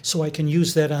that so I can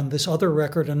use that on this other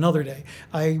record another day.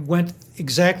 I went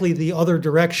exactly the other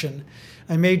direction.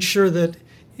 I made sure that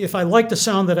if I liked the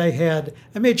sound that I had,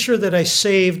 I made sure that I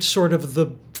saved sort of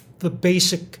the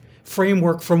basic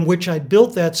framework from which I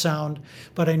built that sound,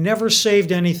 but I never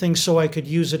saved anything so I could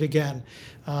use it again.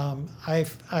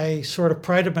 I sort of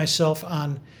prided myself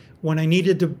on when I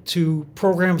needed to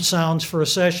program sounds for a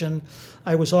session,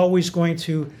 I was always going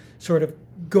to sort of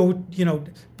go,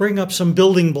 bring up some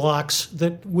building blocks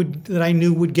that I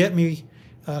knew would get me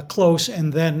close,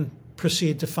 and then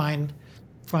proceed to find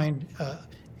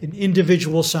an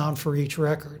individual sound for each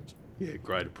record. Yeah,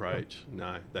 great approach.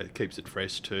 No, that keeps it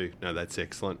fresh too. No, that's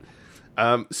excellent.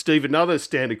 Steve, another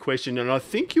standard question, and I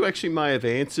think you actually may have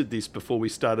answered this before we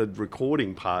started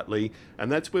recording partly,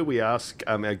 and that's where we ask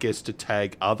our guests to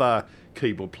tag other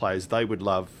keyboard players they would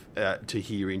love to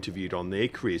hear interviewed on their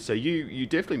career. So you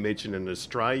definitely mentioned an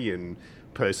Australian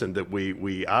person that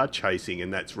we are chasing,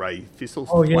 and that's Ray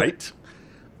Thistlethwaite. Oh,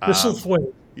 yeah.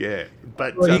 Thistlethwaite. Yeah,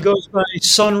 but he goes by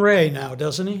Sun Ray now,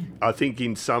 doesn't he? I think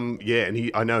in some,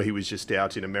 and I know he was just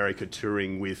out in America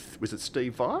touring with, was it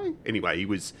Steve Vai? Anyway, he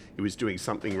was doing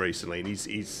something recently, and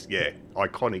he's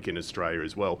iconic in Australia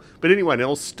as well. But anyone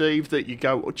else, Steve, that you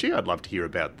go, oh, gee, I'd love to hear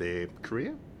about their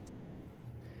career?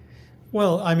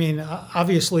 Well, I mean,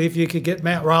 obviously, if you could get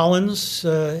Matt Rollins,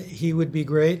 he would be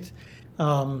great.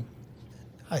 I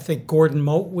think Gordon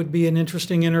Mote would be an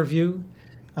interesting interview.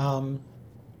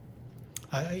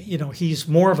 He's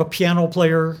more of a piano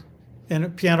player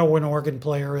and organ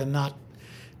player, and not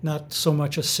so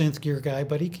much a synth gear guy,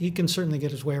 but he can certainly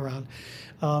get his way around.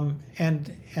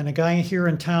 And a guy here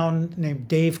in town named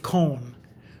Dave Cohn,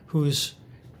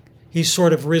 he's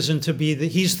sort of risen to be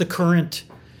he's the current,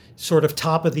 sort of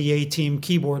top of the A-team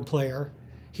keyboard player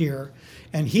here.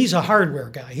 And he's a hardware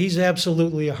guy. He's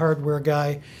absolutely a hardware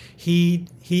guy. He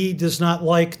does not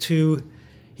like to,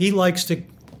 he likes to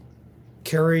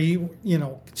carry,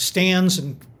 stands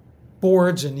and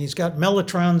boards, and he's got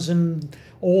mellotrons and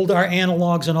old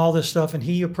analogs and all this stuff, and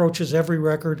he approaches every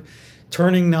record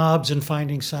turning knobs and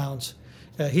finding sounds.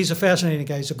 He's a fascinating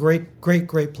guy. He's a great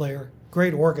player,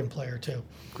 great organ player too.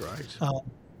 Great.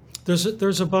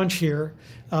 There's a bunch here.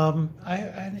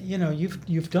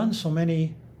 You've done so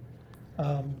many.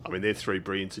 They're three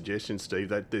brilliant suggestions, Steve.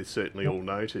 They're certainly all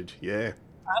noted. Yeah.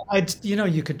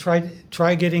 You could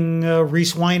try getting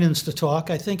Reese Winans to talk.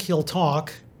 I think he'll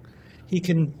talk. He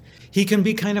can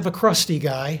be kind of a crusty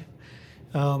guy,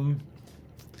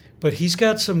 but he's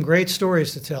got some great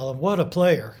stories to tell. And what a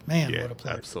player, man! Yeah, what a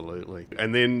player! Absolutely.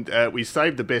 And then we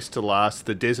saved the best to last.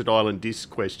 The Desert Island Disc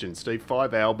question, Steve.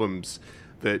 5 albums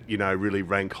that really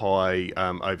rank high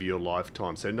over your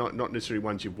lifetime. So not necessarily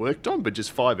ones you've worked on, but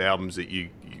just 5 albums that you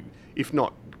if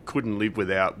not couldn't live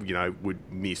without, would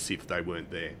miss if they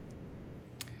weren't there.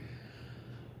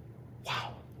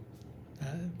 Wow,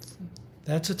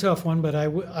 that's a tough one. But I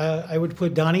would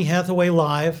put Donny Hathaway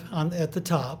live at the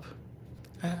top.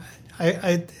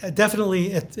 I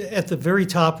definitely at the very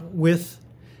top with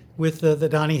the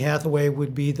Donny Hathaway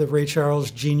would be the Ray Charles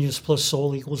Genius plus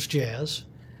Soul equals Jazz.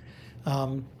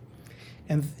 And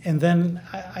then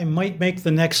I might make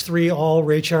the next 3 all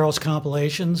Ray Charles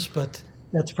compilations, but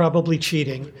that's probably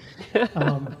cheating.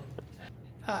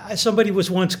 Somebody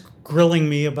was once grilling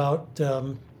me about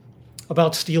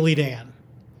Steely Dan.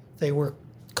 They were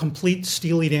complete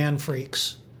Steely Dan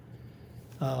freaks.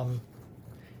 And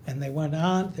they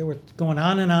were going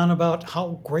on and on about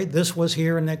how great this was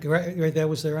here and that great that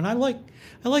was there. And I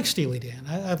like Steely Dan.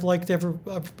 I've liked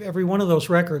every one of those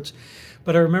records.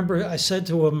 But I remember I said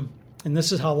to him, and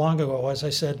this is how long ago it was,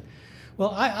 I said, well,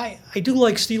 I do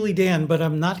like Steely Dan, but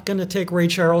I'm not going to take Ray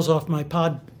Charles off my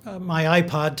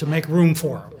iPod to make room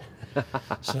for him.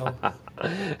 So,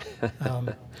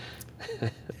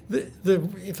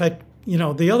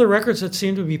 the other records that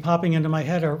seem to be popping into my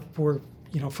head were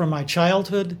from my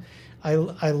childhood. I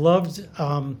loved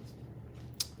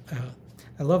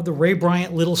the Ray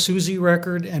Bryant Little Susie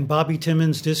record and Bobby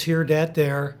Timmons Dis Here Dat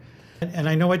There. And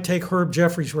I know I'd take Herb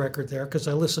Jeffries' record there because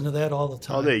I listen to that all the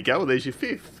time. Oh, there you go. Well, there's your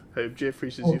 5th. Herb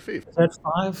Jeffries is your 5th. Is that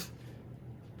 5?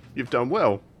 You've done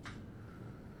well.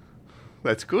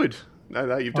 That's good.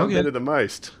 No, you've done better than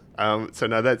most. So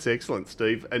that's excellent,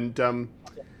 Steve. And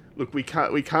look, we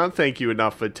can't thank you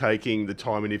enough for taking the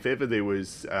time. And if ever there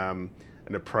was an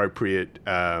appropriate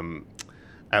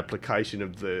application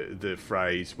of the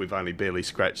phrase "we've only barely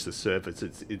scratched the surface,"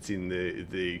 it's in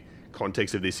the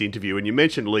context of this interview. And you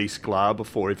mentioned Lee Sklar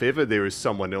before. If ever there is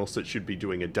someone else that should be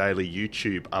doing a daily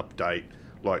YouTube update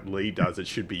like Lee does, it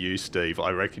should be you, Steve.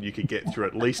 I reckon you could get through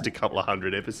at least a couple of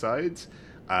 100 episodes,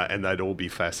 and they'd all be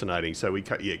fascinating. So we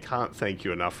can't thank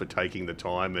you enough for taking the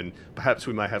time, and perhaps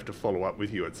we may have to follow up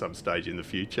with you at some stage in the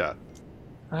future.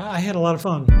 I had a lot of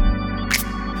fun.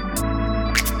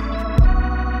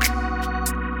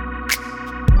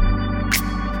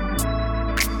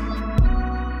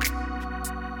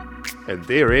 And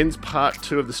there ends part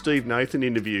 2 of the Steve Nathan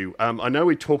interview. I know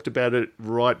we talked about it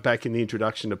right back in the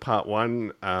introduction to part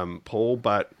 1, Paul,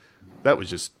 but that was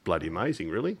just bloody amazing,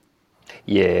 really.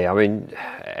 Yeah,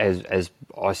 as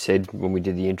I said when we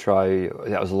did the intro,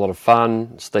 that was a lot of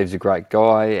fun. Steve's a great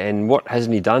guy, and what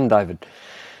hasn't he done, David?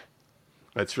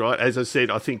 That's right. As I said,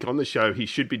 I think on the show he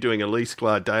should be doing a Lee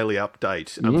Sklar daily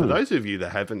update. For those of you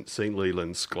that haven't seen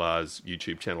Leland Sklar's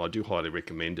YouTube channel, I do highly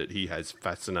recommend it. He has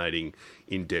fascinating,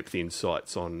 in-depth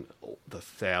insights on the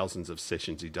thousands of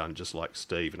sessions he's done, just like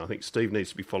Steve. And I think Steve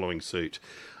needs to be following suit.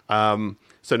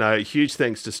 Huge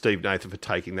thanks to Steve Nathan for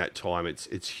taking that time.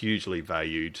 It's hugely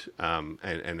valued,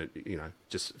 and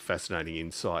just fascinating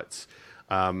insights.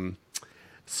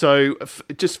 So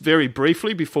just very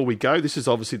briefly before we go, this is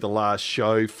obviously the last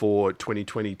show for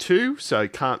 2022, so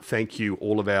can't thank you,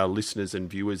 all of our listeners and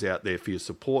viewers out there, for your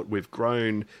support. We've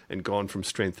grown and gone from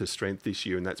strength to strength this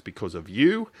year, and that's because of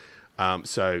you.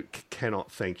 So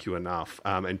cannot thank you enough.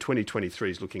 And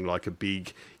 2023 is looking like a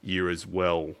big year as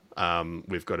well.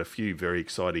 We've got a few very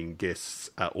exciting guests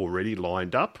already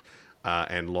lined up.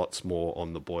 And lots more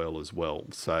on the boil as well.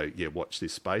 So, watch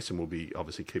this space, and we'll be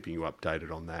obviously keeping you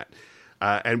updated on that.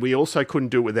 And we also couldn't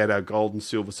do it without our gold and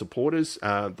silver supporters.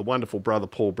 The wonderful brother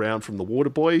Paul Brown from the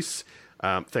Waterboys,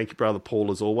 Thank you, Brother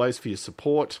Paul, as always, for your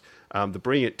support. The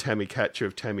brilliant Tammy Catcher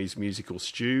of Tammy's Musical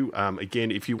Stew.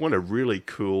 Again, if you want a really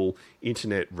cool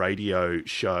internet radio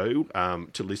show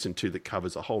to listen to that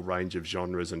covers a whole range of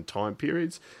genres and time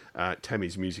periods,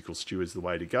 Tammy's Musical Stew is the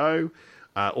way to go.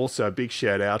 Also, a big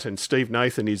shout out, and Steve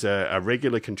Nathan is a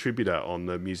regular contributor on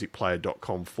the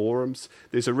musicplayer.com forums.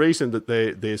 There's a reason that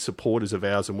they're supporters of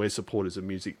ours and we're supporters of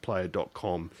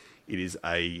musicplayer.com. It is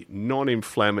a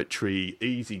non-inflammatory,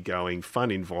 easygoing,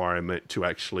 fun environment to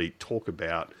actually talk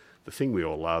about the thing we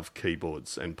all love,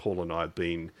 keyboards. And Paul and I have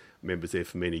been members there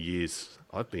for many years.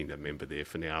 I've been a member there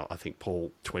for now, I think,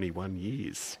 Paul, 21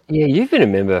 years. Yeah, you've been a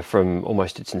member from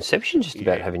almost its inception, just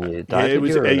about, haven't you,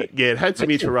 David? It had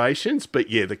some iterations, but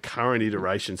the current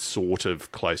iteration's sort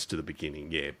of close to the beginning,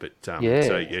 But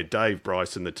Dave,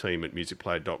 Bryce and the team at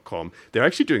musicplayer.com, they're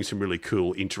actually doing some really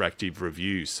cool interactive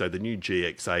reviews. So the new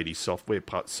GX80 software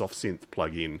soft synth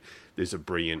plugin, there's a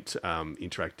brilliant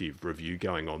interactive review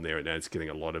going on there, and it's getting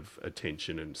a lot of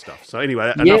attention and stuff. So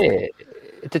anyway,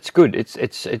 it's good. It's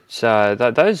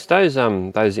those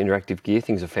interactive gear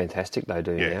things are fantastic. They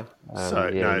do now.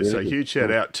 So huge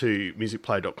shout out to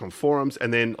musicplay.com forums,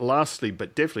 and then lastly,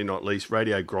 but definitely not least,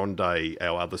 Radio Grande,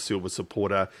 our other silver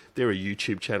supporter. They're a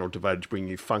YouTube channel devoted to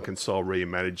bringing you funk and soul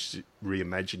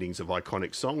reimaginings of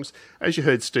iconic songs. As you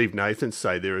heard Steve Nathan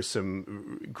say, there are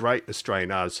some great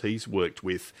Australian artists he's worked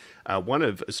with. One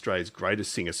of Australia's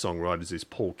greatest singer-songwriters is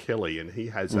Paul Kelly, and he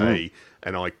has an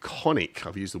iconic,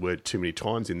 I've used the word too many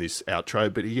times in this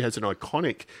outro, but he has an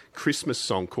iconic Christmas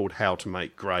song called How to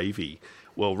Make Gravy.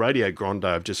 Well, Radio Grande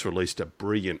have just released a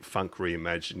brilliant funk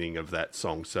reimagining of that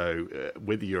song. So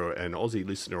whether you're an Aussie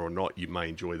listener or not, you may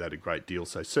enjoy that a great deal.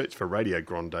 So search for Radio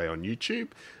Grande on YouTube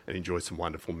and enjoy some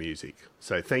wonderful music.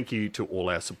 So thank you to all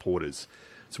our supporters.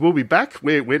 So we'll be back.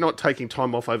 We're not taking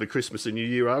time off over Christmas and New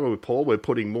Year, are we, Paul? We're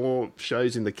putting more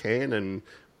shows in the can and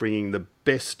bringing the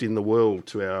best in the world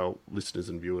to our listeners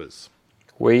and viewers.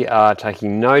 We are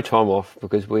taking no time off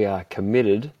because we are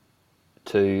committed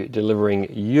to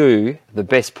delivering you the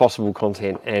best possible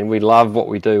content, and we love what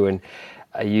we do. And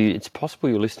it's possible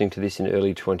you're listening to this in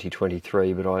early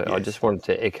 2023, but I just wanted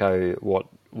to echo what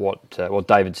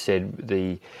David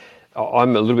said.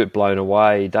 I'm a little bit blown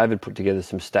away. David put together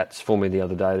some stats for me the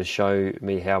other day to show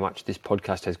me how much this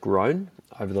podcast has grown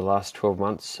over the last 12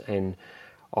 months, and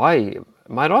I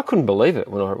couldn't believe it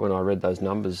when I read those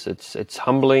numbers. It's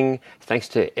humbling. Thanks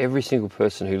to every single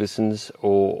person who listens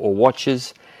or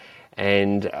watches.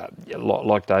 And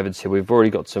like David said, we've already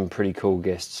got some pretty cool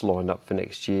guests lined up for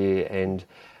next year, and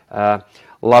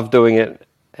love doing it.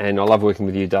 And I love working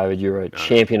with you, David. You're a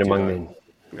champion among men.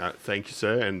 Thank you,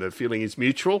 sir. And the feeling is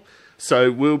mutual.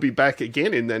 So we'll be back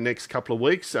again in the next couple of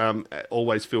weeks.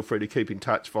 Always feel free to keep in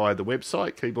touch via the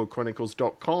website,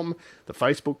 keyboardchronicles.com, the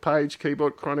Facebook page,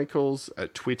 Keyboard Chronicles,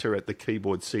 Twitter at the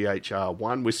Keyboard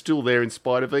CHR1. We're still there in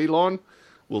spite of Elon.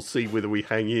 We'll see whether we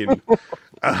hang in.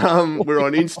 We're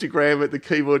on Instagram at the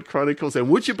Keyboard Chronicles, and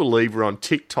would you believe we're on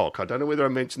TikTok? I don't know whether I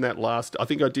mentioned that last. I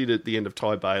think I did at the end of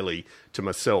Ty Bailey to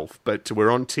myself, but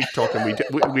we're on TikTok, and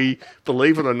we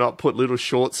believe it or not, put little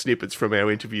short snippets from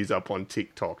our interviews up on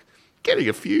TikTok, getting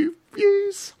a few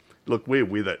views. Look, we're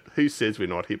with it. Who says we're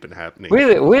not hip and happening?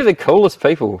 We're the coolest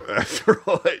people. That's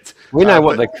right. We know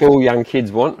what the cool young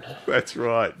kids want. That's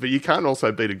right. But you can't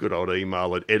also beat a good old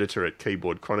email at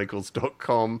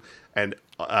editor@keyboardchronicles.com. And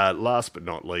last but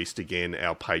not least, again,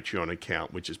 our Patreon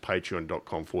account, which is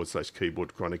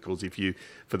patreon.com/Keyboard Chronicles. If you,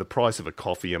 for the price of a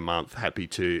coffee a month, happy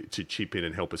to chip in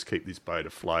and help us keep this boat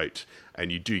afloat.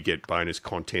 And you do get bonus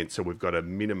content. So we've got a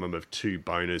minimum of 2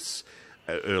 bonus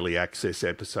early access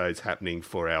episodes happening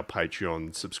for our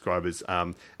Patreon subscribers.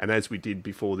 And as we did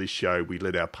before this show, we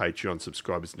let our Patreon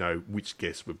subscribers know which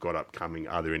guests we've got upcoming.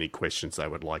 Are there any questions they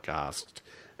would like asked?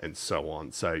 And so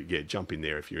on. So, yeah, jump in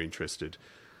there if you're interested.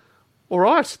 All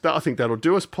right. I think that'll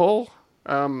do us, Paul.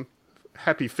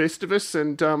 Happy Festivus,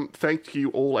 and thank you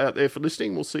all out there for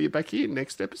listening. We'll see you back here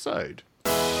next episode.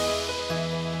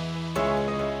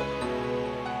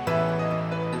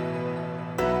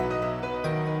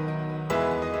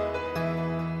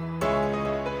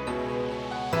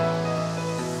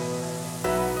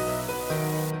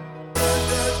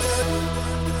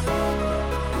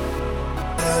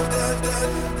 Da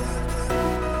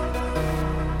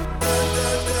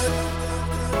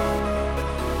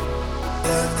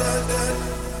da da